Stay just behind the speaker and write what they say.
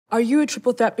Are you a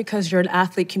triple threat because you're an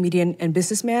athlete, comedian, and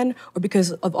businessman, or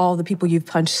because of all the people you've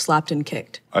punched, slapped, and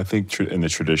kicked? I think in the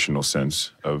traditional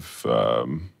sense of,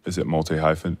 is it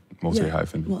multi-hyphen?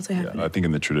 Multi-hyphen? Yeah, multi-hyphen. Yeah, I think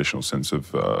in the traditional sense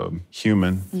of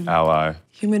human, ally.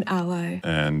 Human ally.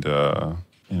 And,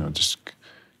 just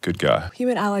good guy.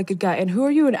 Human ally, good guy. And who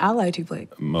are you an ally to,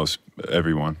 Blake?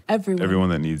 Everyone. Everyone. Everyone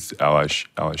that needs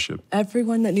allyship.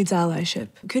 Everyone that needs allyship.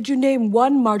 Could you name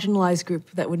one marginalized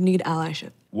group that would need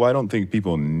allyship? Well, I don't think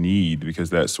people need, because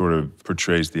that sort of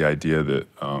portrays the idea that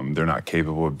they're not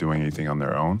capable of doing anything on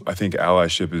their own. I think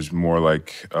allyship is more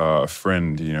like a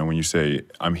friend. When you say,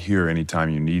 I'm here anytime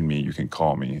you need me, you can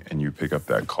call me, and you pick up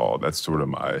that call. That's sort of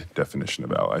my definition of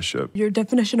allyship. Your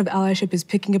definition of allyship is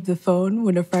picking up the phone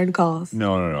when a friend calls.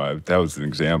 No. That was an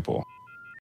example.